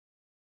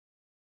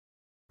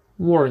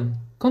Warning: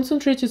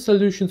 concentrated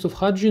solutions of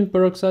hydrogen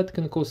peroxide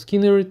can cause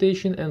skin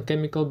irritation and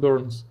chemical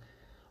burns.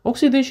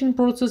 Oxidation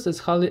process is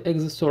highly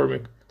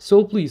exothermic,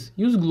 so please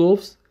use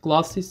gloves,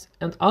 glasses,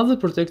 and other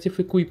protective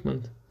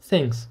equipment.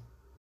 Thanks.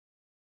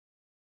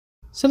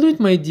 Salute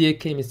my dear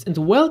chemists and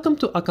welcome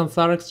to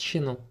AcanthareX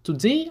channel.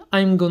 Today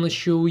I'm gonna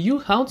show you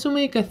how to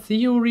make a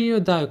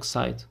Thiourea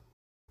dioxide.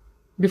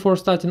 Before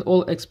starting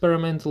all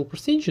experimental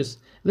procedures,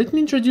 let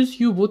me introduce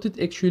you what it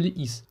actually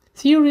is.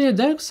 Thiourea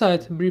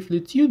dioxide,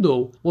 briefly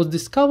TUDO, was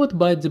discovered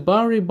by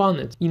DeBarry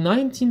Barnett in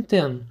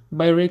 1910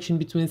 by reaction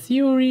between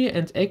Thiourea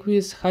and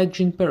aqueous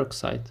hydrogen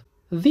peroxide.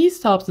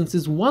 This substance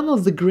is one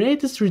of the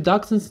greatest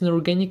reductants in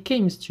organic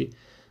chemistry,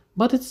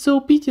 but it's so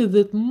pity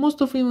that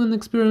most of even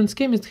experienced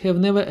chemists have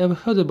never ever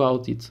heard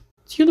about it.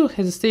 TUDO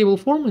has a stable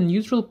form in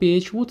neutral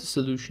pH water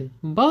solution,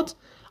 but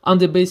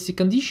under basic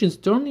conditions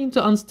turn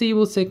into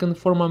unstable second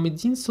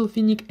formamidine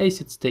sulfinic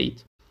acid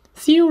state.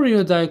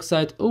 Thiourea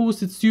dioxide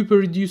owes its super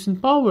reducing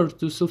power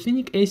to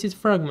sulfinic acid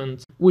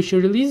fragment, which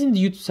are releasing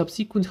due to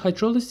subsequent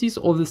hydrolysis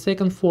of the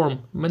second form,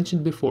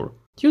 mentioned before.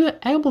 TUDO are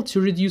able to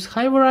reduce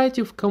high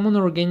variety of common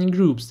organic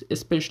groups,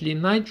 especially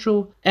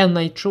nitro,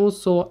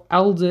 N-nitroso,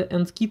 aldo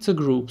and keto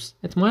groups,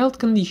 at mild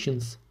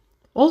conditions.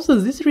 Also,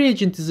 this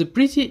reagent is a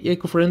pretty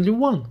eco-friendly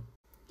one.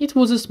 It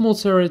was a small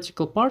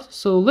theoretical part,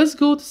 so let's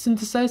go to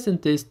synthesize and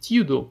test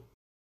TUDO.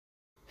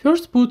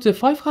 First, put a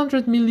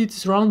 500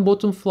 ml round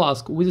bottom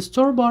flask with a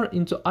store bar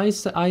into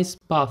ice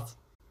bath.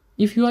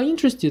 If you are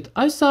interested,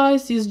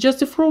 ice is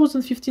just a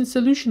frozen 15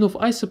 solution of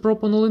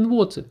isopropanol in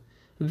water.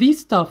 This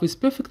stuff is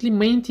perfectly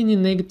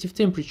maintaining negative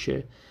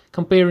temperature,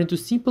 comparing to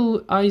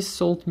simple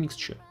ice-salt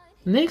mixture.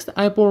 Next,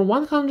 I pour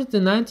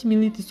 190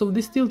 ml of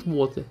distilled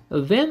water,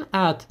 then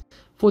add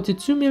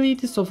 42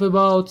 ml of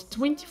about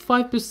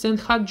 25%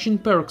 hydrogen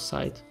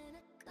peroxide.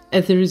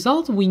 As a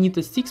result, we need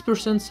a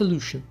 6%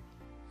 solution.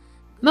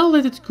 Now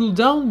let it cool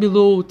down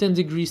below 10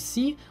 degrees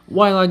C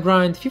while I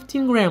grind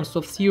 15 grams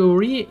of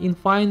Thiourea in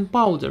fine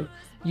powder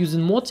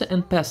using mortar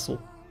and pestle.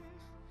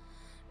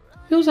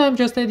 First I am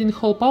just adding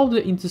whole powder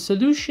into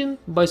solution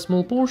by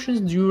small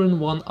portions during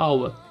 1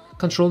 hour,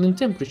 controlling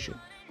temperature.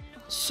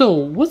 So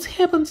what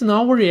happens in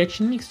our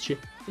reaction mixture?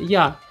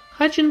 Yeah,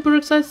 hydrogen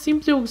peroxide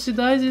simply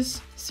oxidizes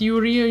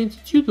Thiourea into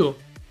TUDO.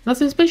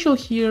 Nothing special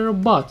here,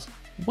 but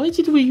why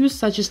did we use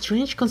such a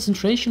strange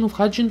concentration of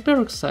hydrogen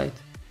peroxide?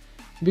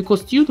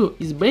 Because TUDO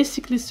is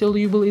basically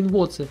soluble in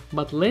water,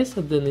 but less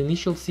than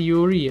initial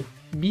Thiourea.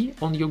 Be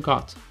on your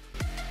guard.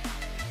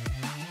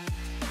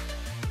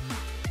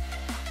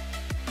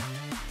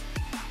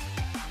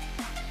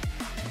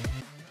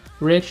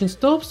 Reaction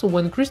stops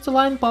when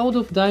crystalline powder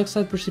of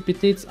dioxide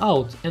precipitates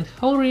out and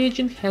whole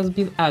reagent has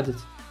been added.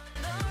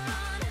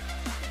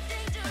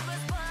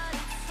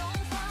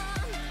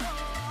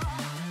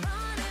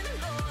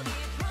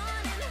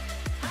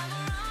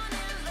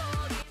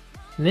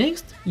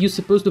 Next, you're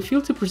supposed to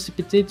filter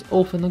precipitate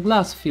off in a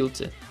glass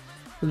filter.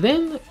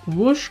 Then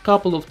wash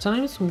couple of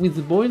times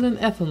with boiling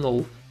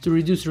ethanol to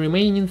reduce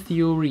remaining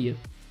Thiourea.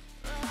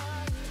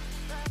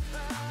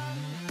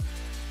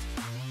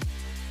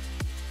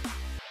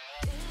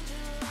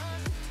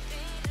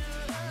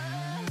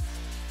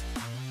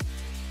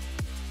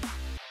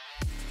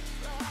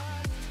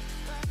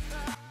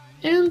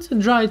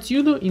 And dry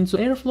TUDO into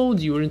airflow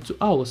during 2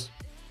 hours.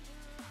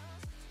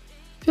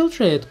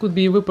 Filtrate could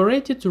be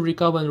evaporated to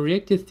recover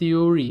unreacted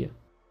Thiourea.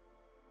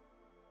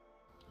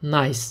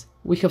 Nice!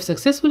 We have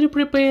successfully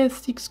prepared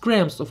 6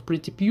 grams of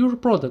pretty pure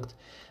product,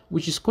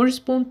 which is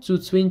correspond to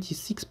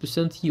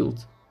 26%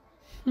 yield.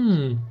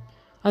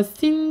 I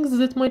think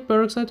that my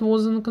peroxide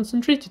wasn't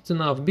concentrated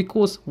enough,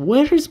 because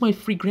where is my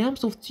 3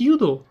 grams of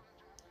TUDO?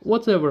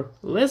 Whatever,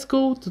 let's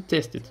go to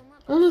test it.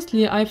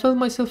 Honestly, I felt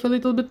myself a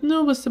little bit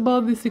nervous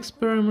about this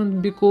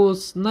experiment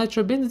because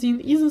nitrobenzene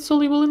isn't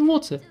soluble in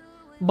water.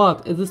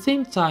 But at the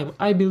same time,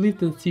 I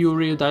believed in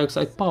Thiourea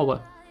dioxide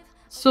power.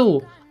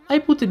 So, I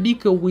put a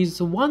beaker with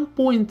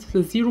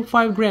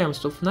 1.05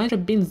 grams of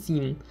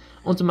nitrobenzene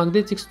onto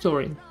magnetic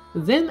stirring,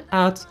 then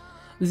add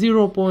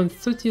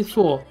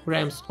 0.34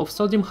 grams of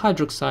sodium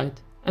hydroxide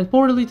and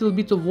pour a little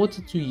bit of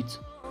water to it.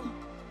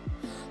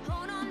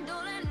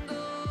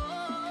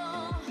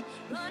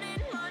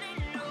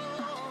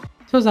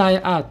 First I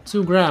add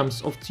 2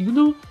 grams of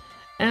TUDO,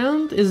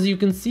 and as you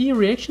can see,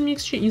 reaction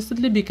mixture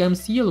instantly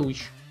becomes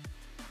yellowish.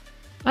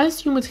 I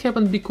assume it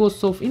happened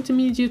because of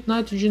intermediate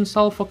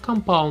nitrogen-sulfur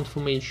compound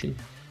formation,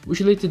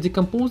 which later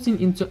decomposing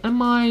into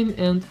amine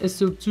and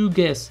SO2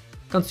 gas,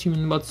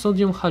 consuming but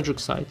sodium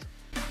hydroxide.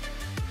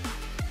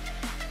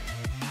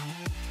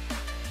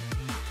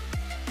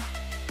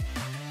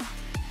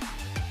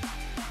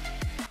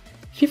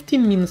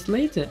 "15 minutes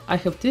later, I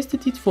have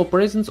tested it for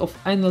presence of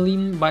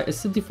aniline by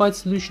acidified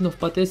solution of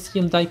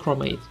potassium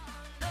dichromate.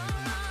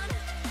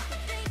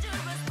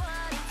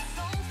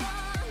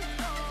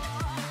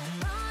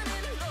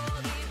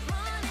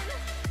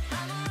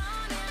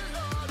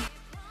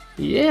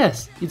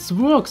 Yes, it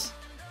works!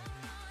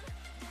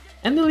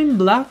 Aniline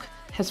black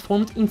has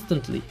formed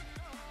instantly.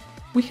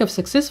 We have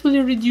successfully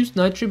reduced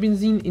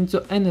nitrobenzene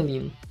into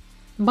aniline.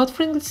 but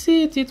frankly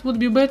said, it would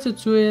be better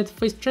to add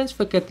phase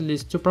transfer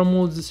catalyst to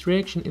promote this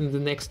reaction in the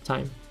next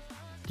time.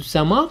 To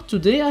sum up,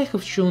 today I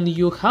have shown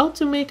you how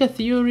to make a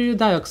Thiourea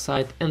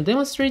dioxide and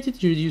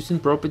demonstrated reducing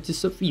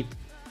properties of it.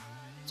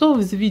 So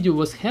if the video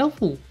was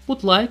helpful,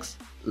 put likes,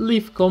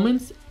 leave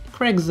comments,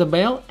 crack the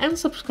bell and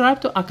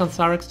subscribe to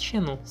AcanthareX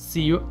channel.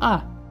 See you!